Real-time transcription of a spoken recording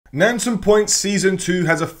Nansen Points Season 2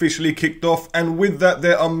 has officially kicked off, and with that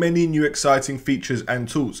there are many new exciting features and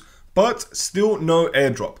tools, but still no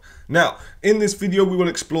airdrop. Now, in this video we will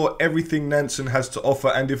explore everything Nansen has to offer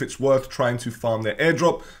and if it's worth trying to farm their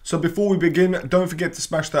airdrop. So before we begin, don't forget to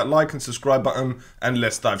smash that like and subscribe button, and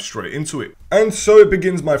let's dive straight into it. And so it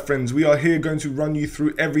begins, my friends. We are here going to run you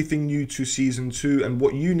through everything new to Season 2 and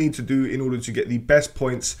what you need to do in order to get the best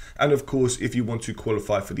points, and of course if you want to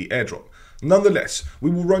qualify for the airdrop. Nonetheless, we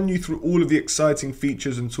will run you through all of the exciting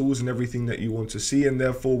features and tools and everything that you want to see, and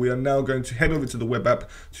therefore we are now going to head over to the web app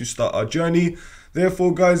to start our journey.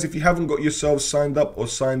 Therefore guys, if you haven't got yourselves signed up or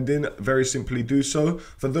signed in, very simply do so.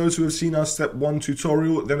 For those who have seen our step 1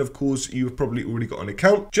 tutorial, then of course you've probably already got an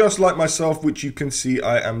account, just like myself, which you can see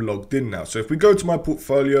I am logged in now. So if we go to my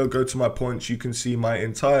portfolio, go to my points, you can see my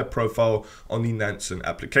entire profile on the Nansen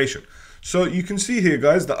application. So you can see here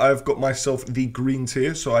guys that I've got myself the green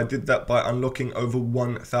tier, so I did that by unlocking over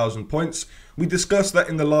 1,000 points. We discussed that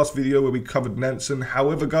in the last video where we covered Nansen.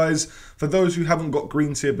 However guys, for those who haven't got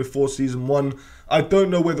green tier before Season 1, I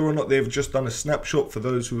don't know whether or not they've just done a snapshot for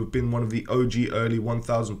those who have been one of the OG early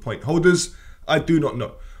 1,000 point holders. I do not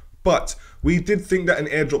know. But we did think that an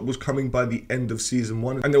airdrop was coming by the end of Season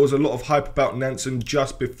 1, and there was a lot of hype about Nansen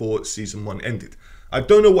just before Season 1 ended. I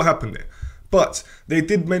don't know what happened there. But they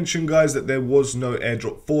did mention, guys, that there was no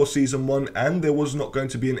airdrop for Season 1 and there was not going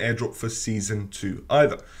to be an airdrop for Season 2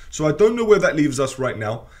 either. So I don't know where that leaves us right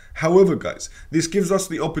now. However, guys, this gives us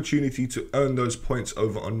the opportunity to earn those points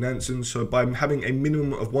over on Nansen. So by having a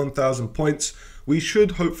minimum of 1,000 points, we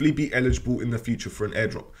should hopefully be eligible in the future for an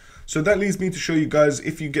airdrop. So that leads me to show you guys,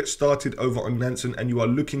 if you get started over on Nansen and you are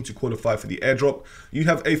looking to qualify for the airdrop, you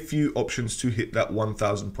have a few options to hit that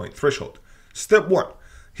 1,000 point threshold. Step 1.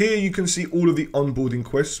 Here you can see all of the onboarding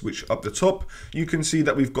quests, which up the top, you can see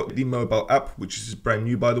that we've got the mobile app, which is brand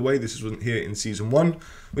new by the way. This wasn't here in Season 1.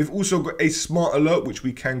 We've also got a smart alert, which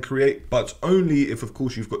we can create, but only if of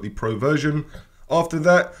course you've got the pro version. After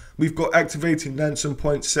that, we've got activating Nansen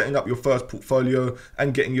points, setting up your first portfolio,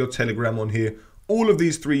 and getting your Telegram on here. All of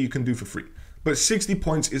these three you can do for free, but 60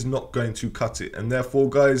 points is not going to cut it. And therefore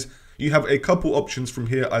guys, you have a couple options from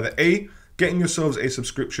here. Either A, getting yourselves a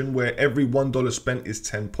subscription where every $1 spent is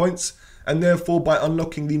 10 points, and therefore by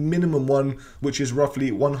unlocking the minimum one, which is roughly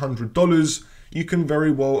 $100, you can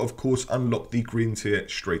very well of course unlock the green tier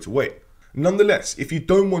straight away. Nonetheless, if you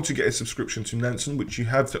don't want to get a subscription to Nansen, which you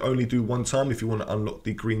have to only do one time if you want to unlock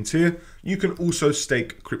the green tier, you can also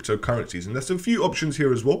stake cryptocurrencies, and there's a few options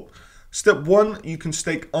here as well. Step 1, you can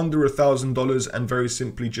stake under $1,000 and very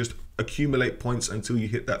simply just accumulate points until you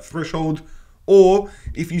hit that threshold. Or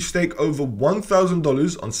if you stake over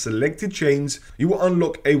 $1,000 on selected chains, you will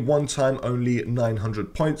unlock a one-time only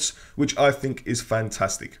 900 points, which I think is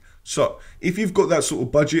fantastic. So if you've got that sort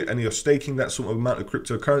of budget and you're staking that sort of amount of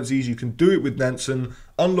cryptocurrencies, you can do it with Nansen,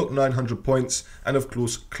 unlock 900 points, and of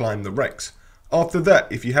course climb the ranks. After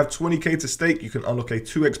that, if you have 20k to stake, you can unlock a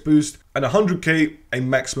 2x boost, and 100k a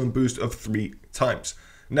maximum boost of 3 times.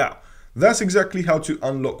 Now, that's exactly how to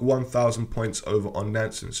unlock 1,000 points over on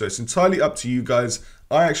Nansen. So it's entirely up to you guys.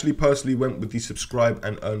 I actually personally went with the subscribe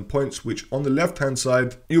and earn points, which on the left hand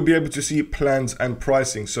side, you'll be able to see plans and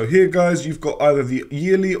pricing. So here guys, you've got either the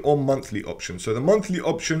yearly or monthly option. So the monthly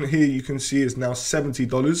option here you can see is now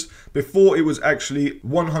 $70. Before it was actually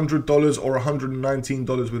 $100 or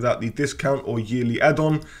 $119 without the discount or yearly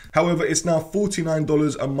add-on. However, it's now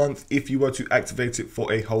 $49 a month if you were to activate it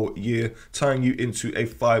for a whole year, tying you into a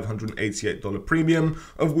 $588 premium,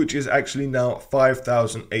 of which is actually now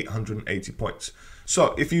 5,880 points.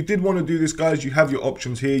 So if you did want to do this guys, you have your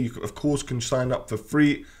options here. You of course can sign up for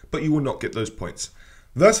free, but you will not get those points.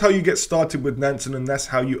 That's how you get started with Nansen, and that's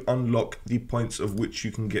how you unlock the points of which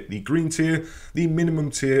you can get the green tier, the minimum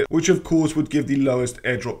tier, which of course would give the lowest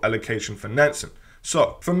airdrop allocation for Nansen.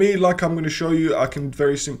 So for me, like I'm going to show you, I can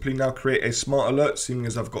very simply now create a smart alert, seeing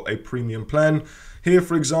as I've got a premium plan. Here,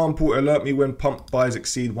 for example, alert me when pump buys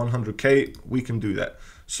exceed 100k. We can do that.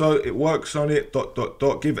 So it works on it, ...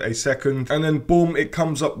 give it a second, and then boom, it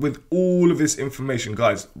comes up with all of this information,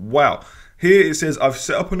 guys. Wow. Here it says I've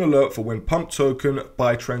set up an alert for when pump token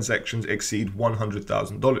buy transactions exceed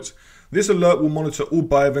 $100,000. This alert will monitor all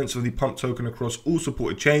buy events of the pump token across all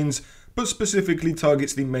supported chains, but specifically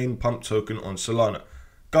targets the main pump token on Solana.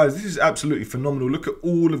 Guys, this is absolutely phenomenal. Look at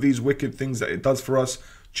all of these wicked things that it does for us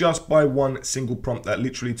just by one single prompt that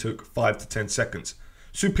literally took 5 to 10 seconds.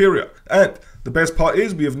 Superior. And the best part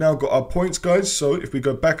is we have now got our points, guys. So if we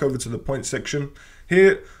go back over to the points section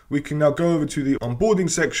here, we can now go over to the onboarding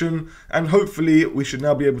section, and hopefully we should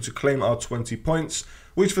now be able to claim our 20 points,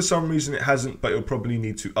 which for some reason it hasn't, but it'll probably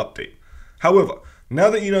need to update. However, Now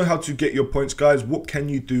that you know how to get your points, guys, what can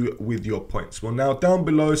you do with your points? Well, now down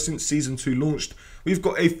below, since Season 2 launched, we've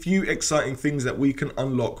got a few exciting things that we can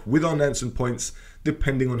unlock with our Nansen points,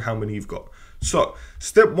 depending on how many you've got. So,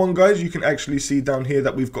 step 1, guys, you can actually see down here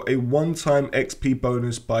that we've got a one-time XP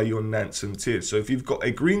bonus by your Nansen tier. So if you've got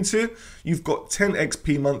a green tier, you've got 10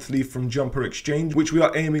 XP monthly from Jumper Exchange, which we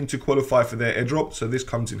are aiming to qualify for their airdrop, so this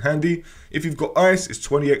comes in handy. If you've got ice, it's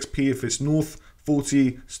 20 XP. If it's north,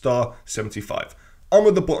 40, star, 75. I'm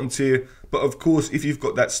at the bottom tier, but of course, if you've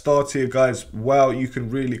got that star tier, guys, wow, you can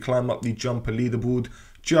really climb up the Jumper leaderboard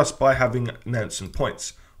just by having Nansen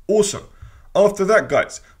points. Awesome. After that,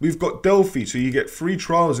 guys, we've got Delphi, so you get free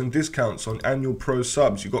trials and discounts on annual pro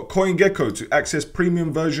subs. You've got CoinGecko to access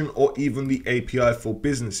premium version or even the API for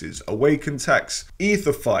businesses. Awaken Tax,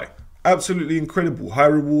 EtherFi, absolutely incredible. High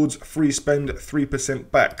rewards, free spend, 3%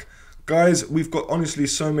 back. Guys, we've got honestly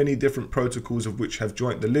so many different protocols of which have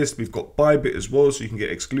joined the list. We've got Bybit as well, so you can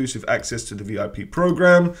get exclusive access to the VIP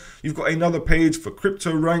program. You've got another page for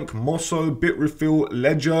CryptoRank, Mosso, Bitrefill,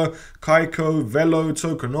 Ledger, Kaiko, Velo,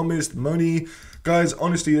 Tokenomist, Money. Guys,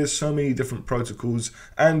 honestly, there's so many different protocols.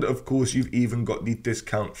 And of course, you've even got the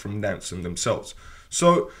discount from Nansen themselves.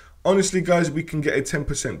 So honestly, guys, we can get a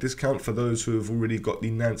 10% discount for those who have already got the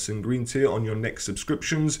Nansen green tier on your next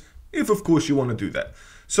subscriptions, if of course you want to do that.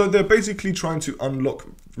 So they're basically trying to unlock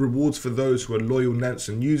rewards for those who are loyal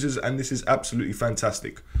Nansen users, and this is absolutely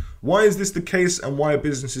fantastic. Why is this the case, and why are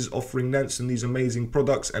businesses offering Nansen these amazing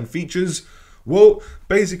products and features? Well,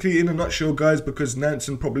 basically in a nutshell, guys, because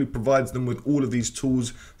Nansen probably provides them with all of these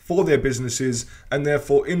tools for their businesses, and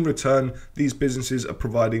therefore in return, these businesses are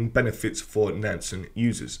providing benefits for Nansen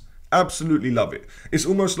users. Absolutely love it. It's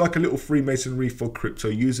almost like a little Freemasonry for crypto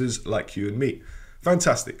users like you and me.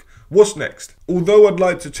 Fantastic. What's next? Although I'd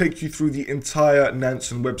like to take you through the entire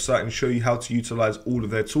Nansen website and show you how to utilize all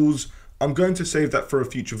of their tools, I'm going to save that for a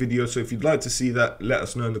future video, so if you'd like to see that, let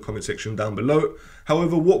us know in the comment section down below.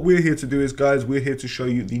 However, what we're here to do is, guys, we're here to show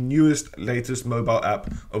you the newest, latest mobile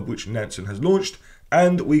app of which Nansen has launched,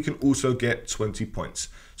 and we can also get 20 points.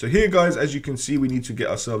 So here, guys, as you can see, we need to get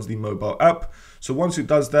ourselves the mobile app. So once it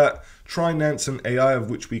does that, try Nansen AI, of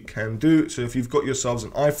which we can do. So if you've got yourselves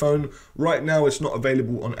an iPhone, right now it's not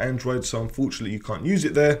available on Android, so unfortunately you can't use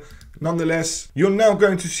it there. Nonetheless, you're now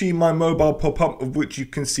going to see my mobile pop up, of which you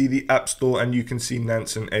can see the App Store and you can see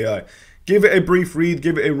Nansen AI. Give it a brief read,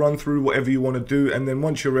 give it a run through, whatever you want to do, and then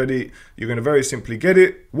once you're ready, you're going to very simply get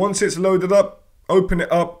it. Once it's loaded up, open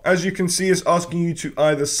it up. As you can see, it's asking you to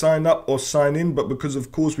either sign up or sign in, but because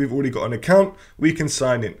of course we've already got an account, we can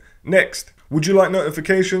sign in. Next, would you like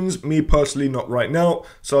notifications? Me personally, not right now,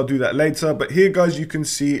 so I'll do that later. But here, guys, you can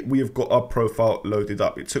see we have got our profile loaded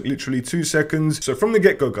up. It took literally 2 seconds. So from the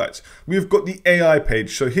get-go, guys, we've got the AI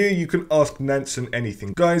page. So here you can ask Nansen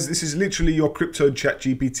anything. Guys, this is literally your crypto chat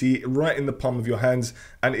GPT right in the palm of your hands,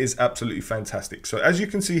 and it is absolutely fantastic. So as you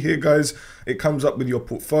can see here, guys, it comes up with your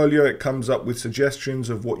portfolio. It comes up with suggestions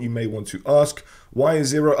of what you may want to ask. Why is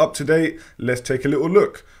Zero up to date? Let's take a little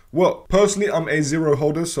look. Well, personally, I'm a Zero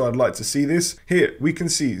holder, so I'd like to see this. Here, we can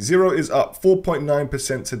see Zero is up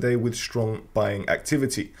 4.9% today with strong buying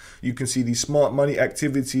activity. You can see the smart money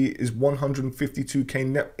activity is 152k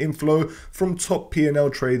net inflow from top P&L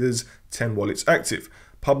traders, 10 wallets active.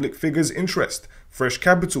 Public figures interest, fresh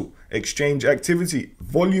capital, exchange activity,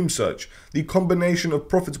 volume surge. The combination of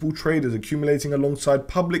profitable traders accumulating alongside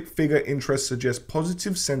public figure interest suggests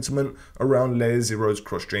positive sentiment around Layer Zero's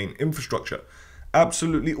cross-chain infrastructure.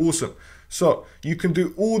 Absolutely awesome. So you can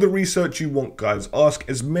do all the research you want, guys. Ask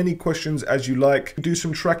as many questions as you like. Do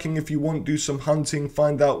some tracking if you want. Do some hunting.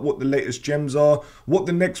 Find out what the latest gems are, what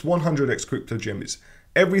the next 100x crypto gem is.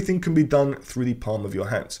 Everything can be done through the palm of your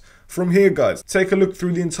hands. From here, guys, take a look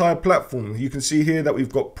through the entire platform. You can see here that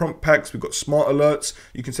we've got prompt packs, we've got smart alerts.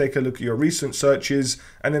 You can take a look at your recent searches.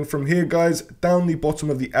 And then from here, guys, down the bottom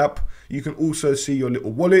of the app, you can also see your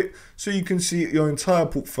little wallet. So you can see your entire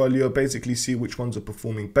portfolio, basically see which ones are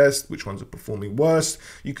performing best, which ones are performing worst.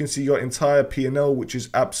 You can see your entire P&L, which is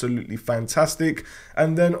absolutely fantastic.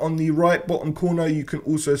 And then on the right bottom corner, you can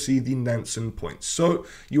also see the Nansen points. So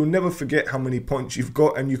you'll never forget how many points you've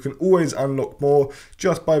got, and you can always unlock more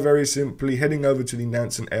just by very simply heading over to the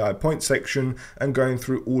Nansen AI points section and going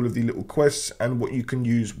through all of the little quests and what you can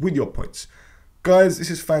use with your points. Guys,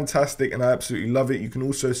 this is fantastic and I absolutely love it. You can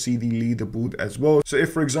also see the leaderboard as well. So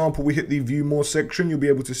if, for example, we hit the view more section, you'll be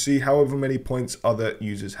able to see however many points other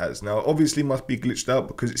users has. Now, obviously must be glitched out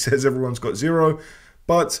because it says everyone's got 0,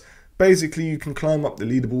 but basically you can climb up the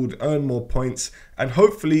leaderboard, earn more points, and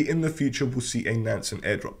hopefully in the future we'll see a Nansen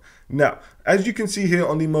airdrop. Now, as you can see here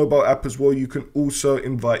on the mobile app as well, you can also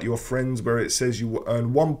invite your friends where it says you will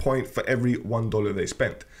earn 1 point for every $1 they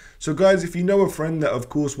spent. So guys, if you know a friend that of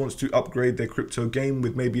course wants to upgrade their crypto game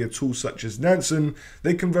with maybe a tool such as Nansen,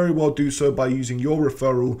 they can very well do so by using your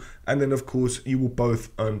referral, and then of course you will both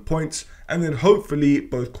earn points and then hopefully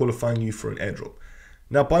both qualifying you for an airdrop.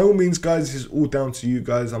 Now, by all means, guys, this is all down to you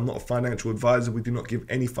guys. I'm not a financial advisor. We do not give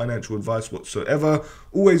any financial advice whatsoever.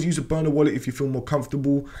 Always use a burner wallet if you feel more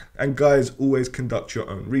comfortable. And guys, always conduct your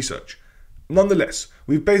own research. Nonetheless,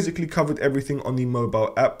 we've basically covered everything on the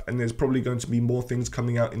mobile app, and there's probably going to be more things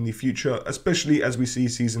coming out in the future, especially as we see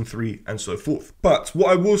season 3 and so forth. But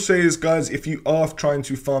what I will say is, guys, if you are trying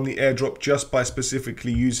to farm the airdrop just by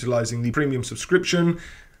specifically utilizing the premium subscription,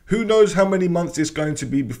 who knows how many months it's going to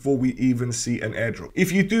be before we even see an airdrop.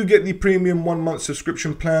 If you do get the premium 1-month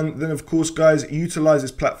subscription plan, then of course, guys, utilize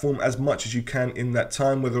this platform as much as you can in that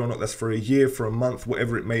time, whether or not that's for a year, for a month,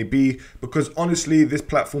 whatever it may be, because honestly, this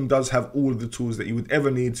platform does have all of the tools that you would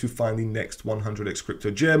ever need to find the next 100x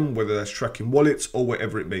crypto gem, whether that's tracking wallets or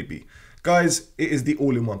whatever it may be. Guys, it is the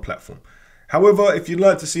all-in-one platform. However, if you'd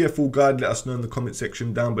like to see a full guide, let us know in the comment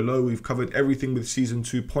section down below. We've covered everything with season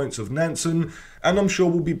 2 points of Nansen, and I'm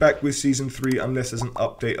sure we'll be back with season 3 unless there's an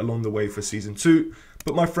update along the way for season 2.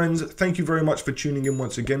 But my friends, thank you very much for tuning in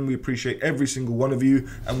once again. We appreciate every single one of you,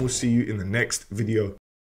 and we'll see you in the next video.